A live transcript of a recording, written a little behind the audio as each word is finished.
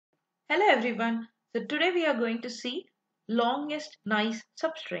Hello everyone. So today we are going to see longest nice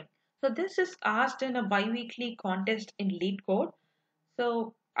substring. So this is asked in a bi-weekly contest in LeetCode.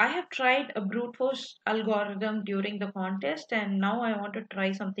 So I have tried a brute force algorithm during the contest and now I want to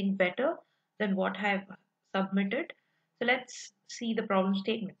try something better than what I have submitted. So let's see the problem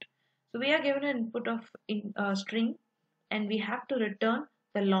statement. So we are given an input of a string and we have to return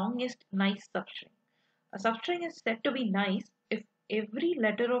the longest nice substring. A substring is said to be nice if every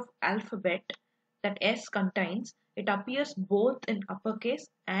letter of alphabet that S contains, it appears both in uppercase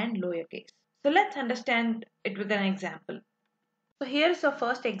and lowercase. So let's understand it with an example. So here's the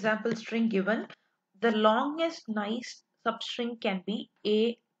first example string given. The longest nice substring can be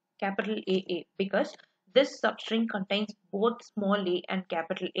A capital AA because this substring contains both small a and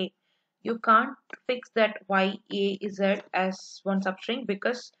capital A. You can't fix that y a z as one substring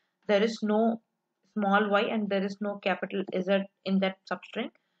because there is no small y and there is no capital Z in that substring.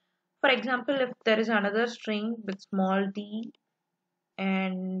 For example, if there is another string with small d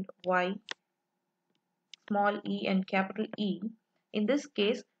and y, small e and capital E. In this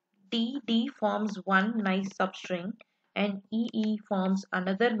case, D forms one nice substring and EE forms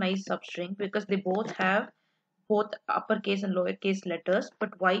another nice substring because they both have both uppercase and lowercase letters,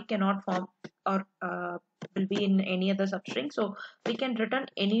 but Y cannot form or will be in any other substring. So we can return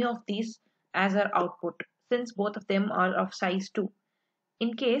any of these as our output since both of them are of size 2.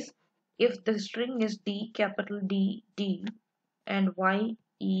 In case if the string is D capital D and Y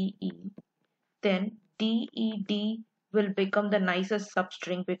E E, then DED will become the nicest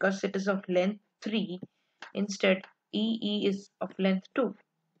substring because it is of length 3. Instead, EE is of length 2.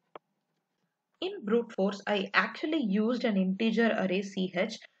 In brute force, I actually used an integer array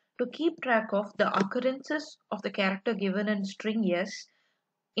ch to keep track of the occurrences of the character given in string s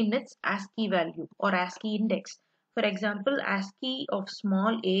in its ASCII value or ASCII index. For example, ASCII of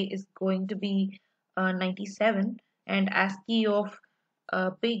small a is going to be 97 and ASCII of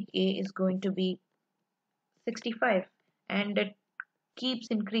big A is going to be 65, and it keeps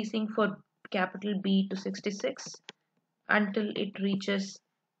increasing for capital B to 66 until it reaches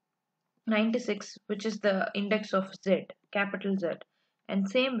 96, which is the index of Z, capital Z. And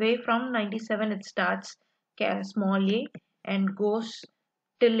same way from 97 it starts small a and goes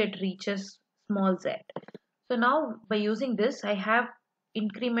till it reaches small z. So now by using this I have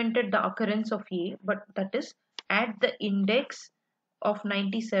incremented the occurrence of a, but that is at the index of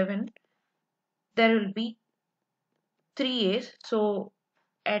 97 there will be 3 a's. So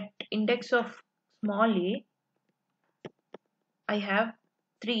at index of small a I have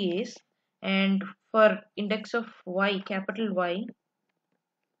 3 a's, and for index of y, capital Y,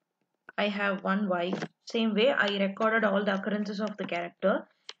 I have 1 y. Same way I recorded all the occurrences of the character,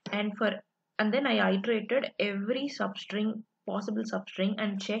 and then I iterated every substring, possible substring,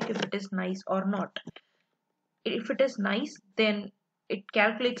 and check if it is nice or not. If it is nice, then it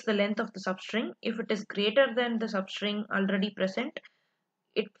calculates the length of the substring. If it is greater than the substring already present,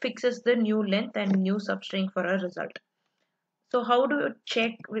 it fixes the new length and new substring for a result. So how do you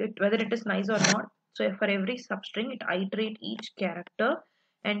check whether it is nice or not? So for every substring, it iterate each character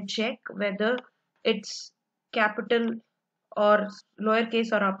and check whether its capital or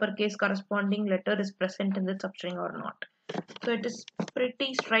lowercase or uppercase corresponding letter is present in the substring or not. So it is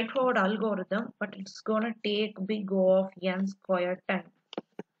pretty straightforward algorithm, but it's gonna take big O of n squared time.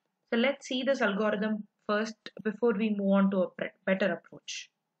 So let's see this algorithm first before we move on to a better approach.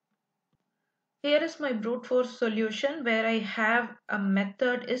 Here is my brute force solution where I have a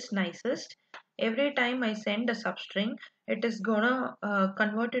method is nicest. Every time I send a substring, it is gonna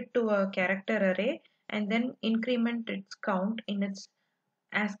convert it to a character array and then increment its count in its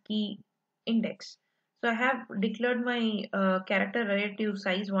ASCII index. So I have declared my character array to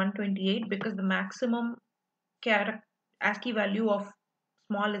size 128 because the maximum ASCII value of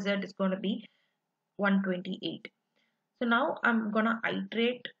small z is going to be 128. So now I'm gonna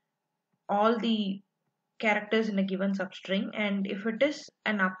iterate all the characters in a given substring, and if it is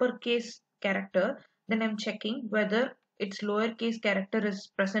an uppercase character, then I'm checking whether its lowercase character is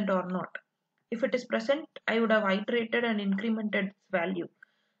present or not. If it is present, I would have iterated and incremented its value.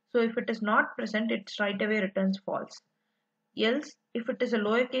 So if it is not present, it right away returns false. Else, if it is a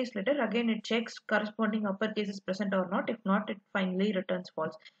lowercase letter, again it checks corresponding uppercase is present or not. If not, it finally returns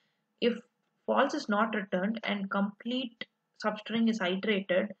false. If false is not returned and complete substring is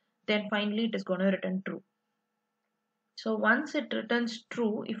iterated, then finally it is going to return true. So once it returns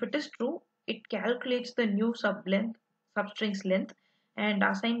true, if it is true, it calculates the new substring's length and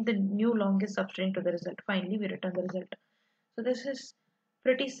assign the new longest substring to the result. Finally, we return the result. So this is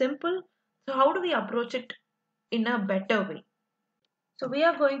pretty simple. So how do we approach it in a better way? So we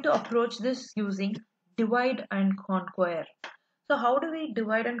are going to approach this using divide and conquer. So how do we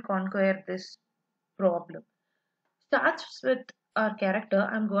divide and conquer this problem? Starts with our character.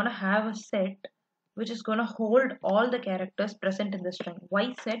 I'm going to have a set which is going to hold all the characters present in the string.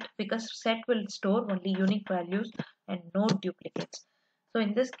 Why set? Because set will store only unique values and no duplicates. So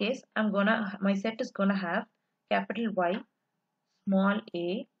in this case, my set is gonna have capital Y, small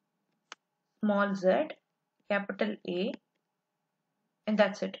z, capital A, and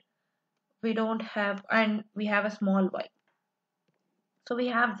that's it. We don't have, and we have a small y. So we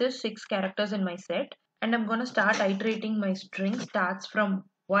have this 6 characters in my set, and I'm gonna start iterating. My string starts from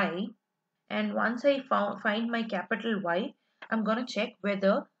Y, and once I find my capital Y, I'm gonna check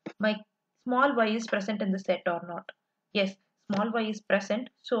whether my small y is present in the set or not. Yes, small y is present,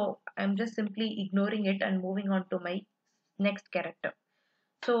 so I'm just simply ignoring it and moving on to my next character.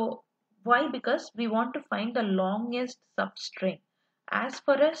 So why? Because we want to find the longest substring. As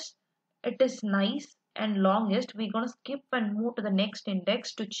far as it is nice and longest, we're gonna skip and move to the next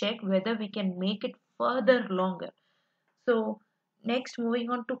index to check whether we can make it further longer. So next, moving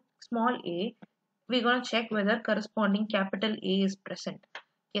on to small a, we're going to check whether corresponding capital A is present.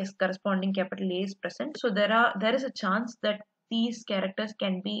 Yes, corresponding capital A is present. So there is a chance that these characters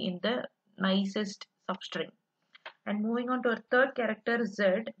can be in the nicest substring. And moving on to our third character Z,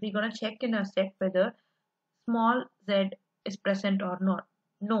 we're going to check in our set whether small z is present or not.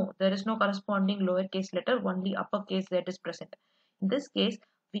 No, there is no corresponding lowercase letter, only uppercase z is present. In this case,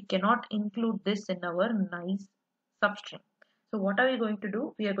 we cannot include this in our nice substring. So what are we going to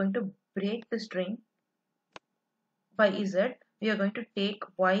do? We are going to break the string by z. We are going to take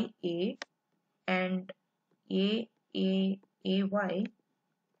ya and ay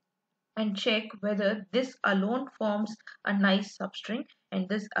and check whether this alone forms a nice substring and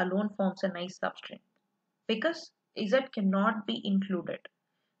this alone forms a nice substring. Because z cannot be included.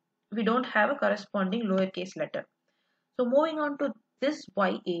 We don't have a corresponding lowercase letter. So moving on to this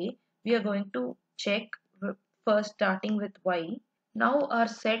ya, we are going to check first starting with y. Now our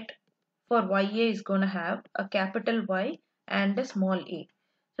set for ya is going to have a capital Y and a small a.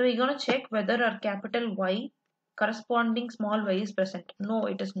 So we're going to check whether our capital Y corresponding small y is present. No,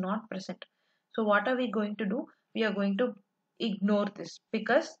 it is not present. So what are we going to do? We are going to ignore this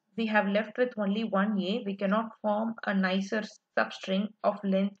because we have left with only one a. We cannot form a nicer substring of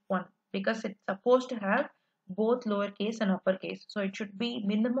length 1 because it's supposed to have both lowercase and uppercase. So it should be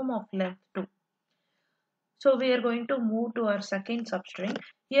minimum of length 2. So we are going to move to our second substring.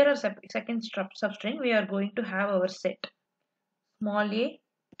 Here our second substring, we are going to have our set small a,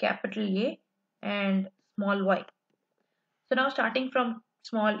 capital A and small y. So now starting from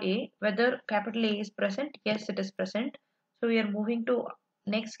small a, whether capital A is present? Yes, it is present. So we are moving to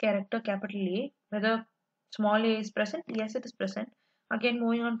next character capital A, whether small a is present? Yes, it is present. Again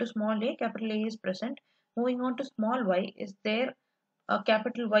moving on to small a, capital A is present. Moving on to small y, is there a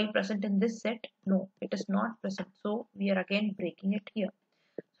capital Y present in this set? No, it is not present. So we are again breaking it here.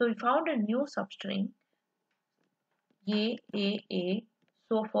 So we found a new substring a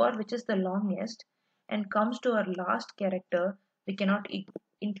so far, which is the longest, and comes to our last character. We cannot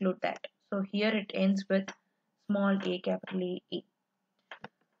include that. So here it ends with small a, capital A.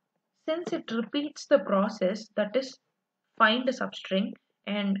 Since it repeats the process, that is find a substring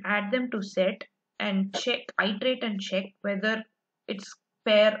and add them to set and check, iterate and check whether its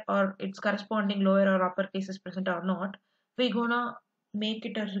pair or its corresponding lower or uppercase is present or not, we're gonna make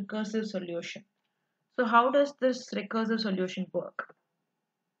it a recursive solution. So how does this recursive solution work?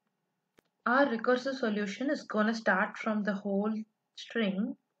 Our recursive solution is gonna start from the whole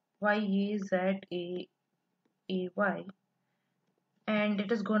string y a z a y, and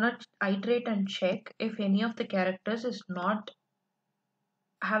it is gonna iterate and check if any of the characters is not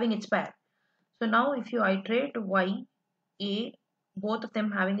having its pair. So now if you iterate y, a, both of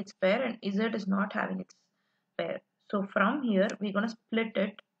them having its pair and z is not having its pair. So from here we're going to split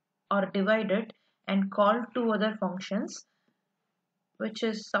it or divide it and call two other functions, which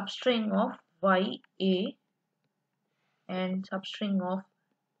is substring of y a and substring of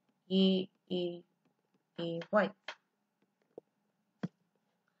a y.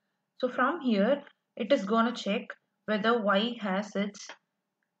 So from here it is going to check whether y has its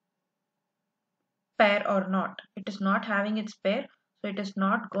pair or not. It is not having its pair, so it is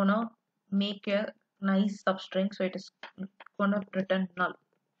not gonna make a nice substring, so it is gonna return null.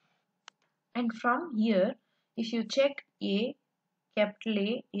 And from here, if you check a,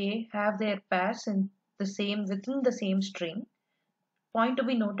 capital A have their pairs in the same within the same string. Point to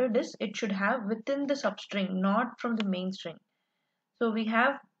be noted is it should have within the substring, not from the main string. So we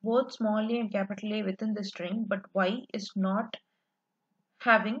have both small a and capital A within the string, but y is not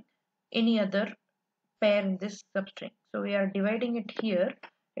having any other pair in this substring. So we are dividing it here.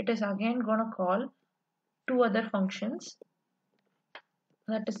 It is again gonna call two other functions,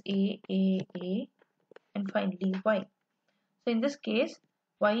 that is a, and finally y. So in this case,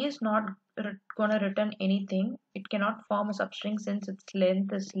 y is not gonna return anything. It cannot form a substring since its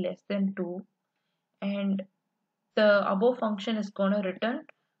length is less than 2, and the above function is gonna return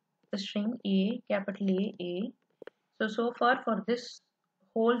the string a, capital A. So far for this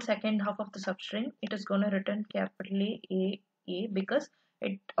whole second half of the substring, it is gonna return capital A because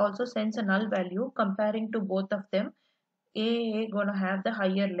it also sends a null value. Comparing to both of them, a gonna have the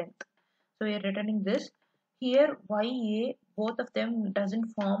higher length. So we are returning this. Here ya, both of them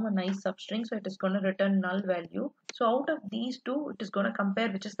doesn't form a nice substring, so it is gonna return null value. So out of these two, it is gonna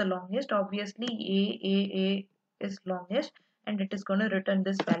compare which is the longest. Obviously a is longest, and it is gonna return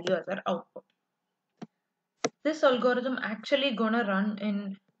this value as our output. This algorithm actually gonna run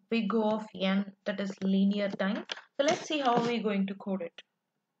in big O of n, that is linear time. So let's see how we're going to code it.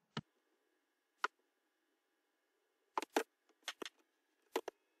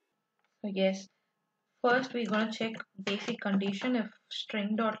 So yes, first we're gonna check basic condition. If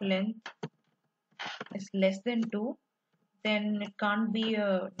string.length is less than 2, then it can't be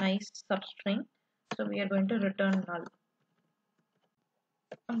a nice substring. So we are going to return null.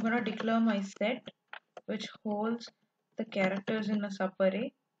 I'm gonna declare my set which holds the characters in a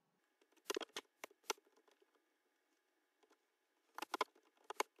subarray.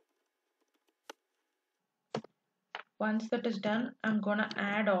 Once that is done, I'm gonna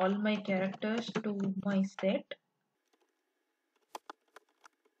add all my characters to my set.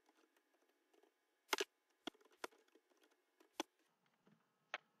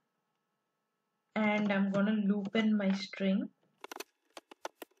 And I'm gonna loop in my string.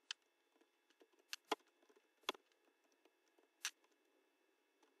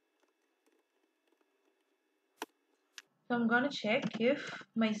 So I'm gonna check if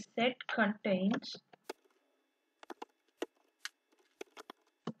my set contains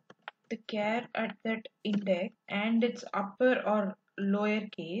the char at that index and its upper or lower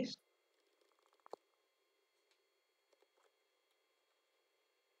case.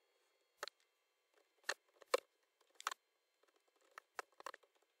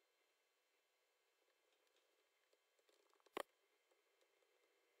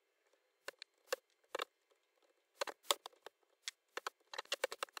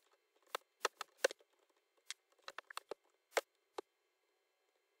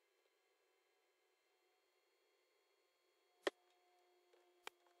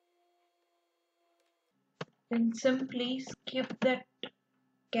 Then simply skip that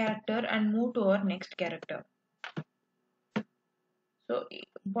character and move to our next character. So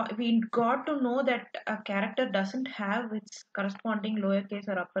we got to know that a character doesn't have its corresponding lowercase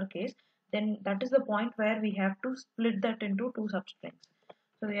or uppercase. Then that is the point where we have to split that into two substrings.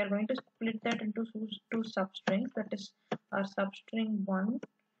 So we are going to split that into two substrings. That is, our substring 1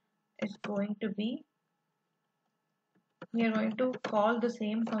 is going to be, we are going to call the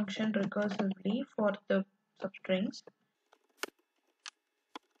same function recursively for the substrings.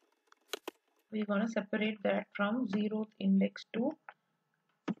 We're going to separate that from 0th index to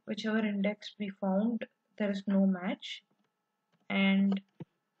whichever index we found there is no match, and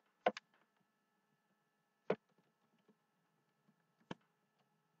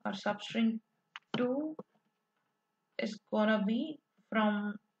our substring 2 is gonna be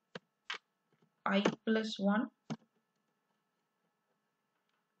from I plus 1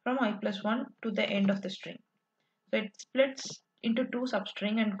 to the end of the string. So it splits into two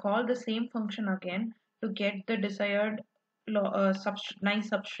substring and call the same function again to get the desired nice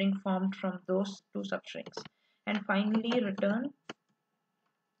substring formed from those two substrings, and finally return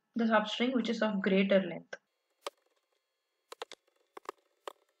the substring which is of greater length.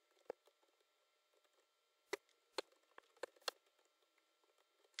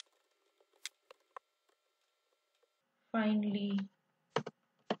 Finally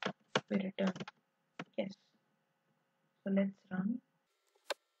we return yes. So let's run.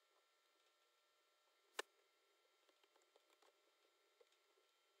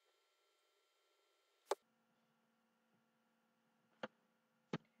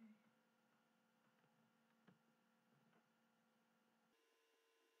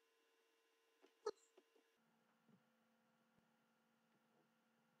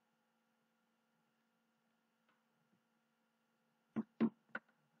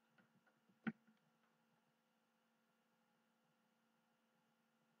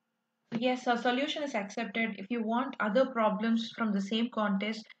 Yes, our solution is accepted. If you want other problems from the same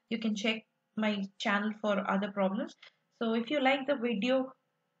contest, you can check my channel for other problems. So if you like the video,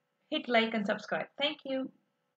 hit like and subscribe. Thank you.